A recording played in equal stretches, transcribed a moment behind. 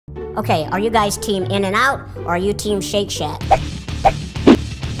Okay, are you guys team In-N-Out or are you team Shake Shack?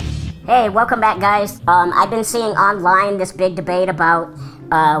 Hey, welcome back, guys. I've been seeing online this big debate about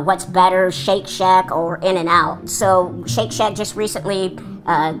what's better, Shake Shack or In-N-Out. So Shake Shack just recently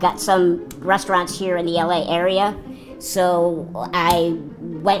got some restaurants here in the LA area. So I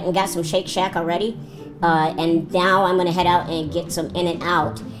went and got some Shake Shack already. And now I'm gonna head out and get some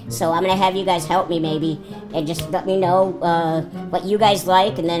In-N-Out. So I'm gonna have you guys help me maybe, and just let me know what you guys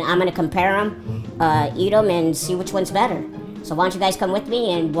like, and then I'm gonna compare them, eat them, and see which one's better. So why don't you guys come with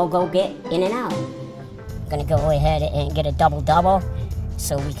me and we'll go get In-N-Out. I'm gonna go ahead and get a double-double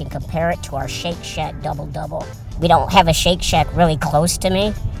so we can compare it to our Shake Shack double-double. We don't have a Shake Shack really close to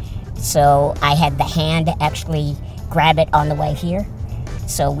me, so I had the hand actually grab it on the way here.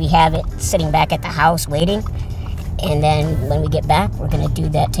 So we have it sitting back at the house waiting, and then when we get back, we're gonna do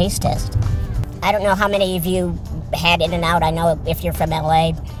that taste test. I don't know how many of you had In-N-Out. I know if you're from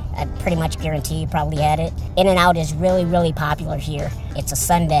LA, I pretty much guarantee you probably had it. In-N-Out is really, really popular here. It's a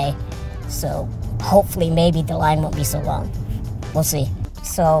Sunday, so hopefully maybe the line won't be so long. We'll see.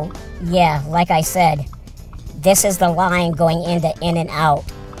 So yeah, like I said, this is the line going into In-N-Out.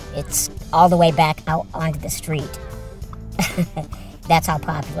 It's all the way back out onto the street. That's how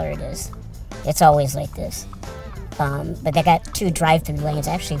popular it is. It's always like this. But they got 2 drive-through lanes,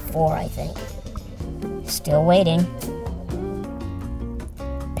 actually 4, I think. Still waiting.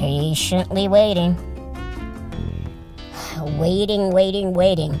 Patiently waiting.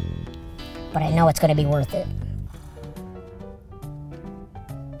 Waiting. But I know it's gonna be worth it.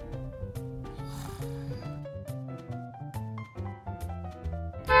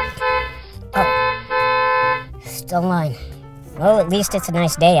 Oh, still in line. Well, at least it's a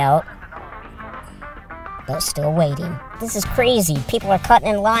nice day out. But still waiting. This is crazy. People are cutting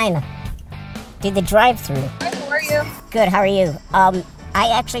in line. Do the drive-through. Hi, how are you? Good, how are you? I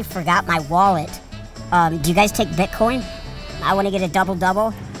actually forgot my wallet. Do you guys take Bitcoin? I want to get a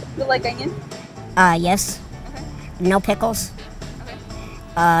double-double. You like onion? Yes. Okay. No pickles. Okay.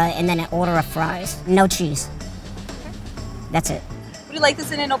 And then an order of fries. No cheese. Okay. That's it. Would you like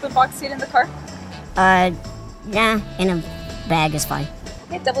this in an open box seat in the car? Nah, in a bag is fine.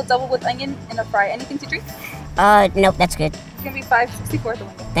 Okay, double-double with onion and a fry. Anything to drink? Nope, that's good. It's gonna be $5.64 at the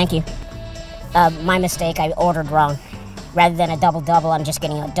window. Thank you. My mistake, I ordered wrong. Rather than a double-double, I'm just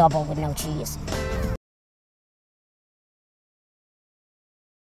getting a double with no cheese.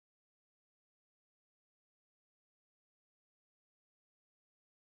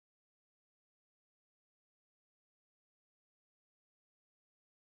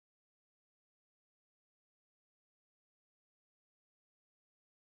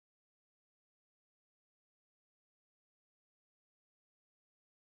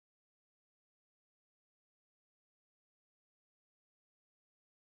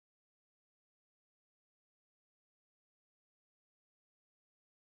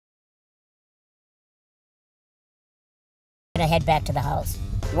 I head back to the house.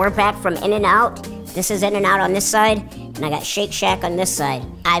 We're back from In-N-Out. This is In-N-Out on this side, and I got Shake Shack on this side.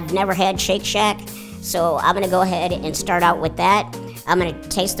 I've never had Shake Shack, so I'm gonna go ahead and start out with that. I'm gonna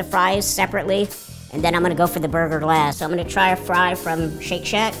taste the fries separately, and then I'm gonna go for the burger last. So I'm gonna try a fry from Shake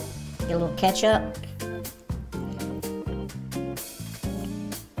Shack, get a little ketchup.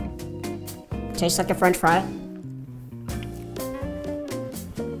 Tastes like a French fry.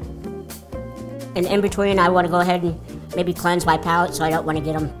 And in between, I wanna go ahead and maybe cleanse my palate, so I don't want to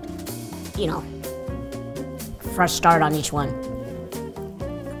get them, you know, fresh start on each one.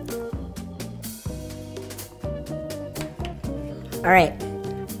 All right,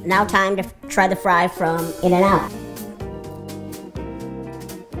 now time to try the fry from In-N-Out.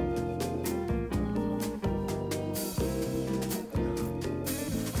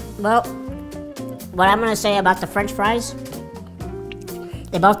 Well, what I'm gonna say about the French fries,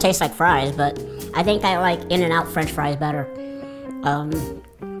 they both taste like fries, but I think I like In-N-Out French fries better.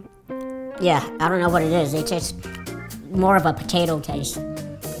 Yeah, I don't know what it is. They taste more of a potato taste.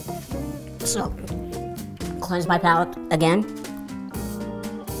 So, cleanse my palate again.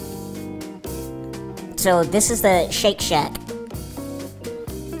 So this is the Shake Shack.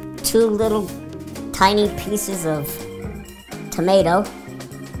 2 little tiny pieces of tomato,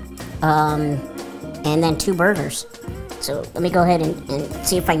 and then 2 burgers. So let me go ahead and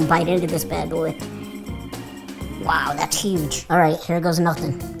see if I can bite into this bad boy. Wow, that's huge. All right, here goes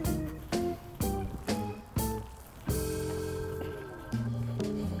nothing.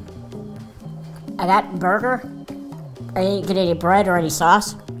 I got burger. I didn't get any bread or any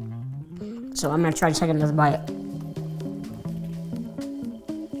sauce. So I'm gonna try to take another bite.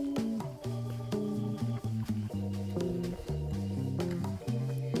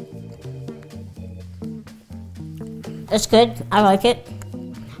 it's good. I like it.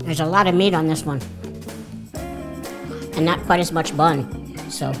 There's a lot of meat on this one. And not quite as much bun.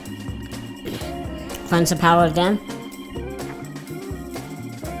 So, cleanse the palate again.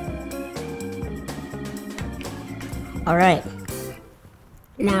 Alright.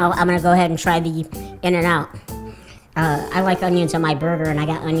 Now, I'm going to go ahead and try the In-N-Out. I like onions on my burger, and I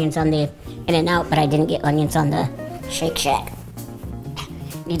got onions on the In-N-Out, but I didn't get onions on the Shake Shack.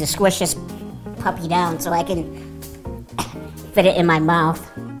 Need to squish this puppy down so I can fit it in my mouth.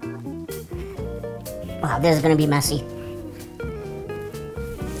 Wow, this is going to be messy.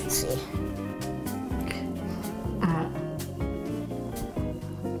 Let's see.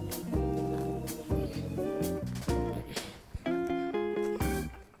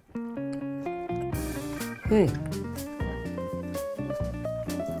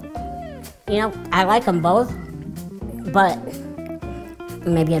 You know, I like them both, but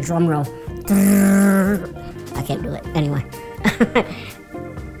maybe a drum roll. I can't do it. Anyway.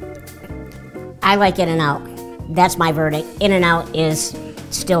 I like In-N-Out. That's my verdict. In-N-Out is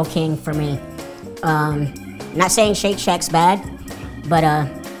still king for me. Not saying Shake Shack's bad, but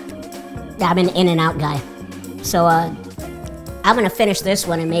I'm an In-N-Out guy. So I'm going to finish this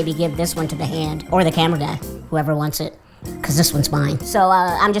one and maybe give this one to the hand or the camera guy, whoever wants it, because this one's mine. So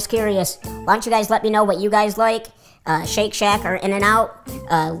I'm just curious. Why don't you guys let me know what you guys like, Shake Shack or In-N-Out?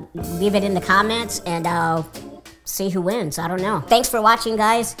 Leave it in the comments and I'll see who wins. I don't know. Thanks for watching,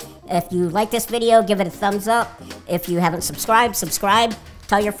 guys. If you like this video, give it a thumbs up. If you haven't subscribed, subscribe.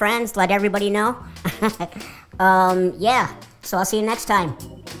 Tell your friends. Let everybody know. Yeah. So I'll see you next time.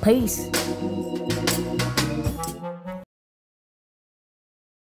 Peace.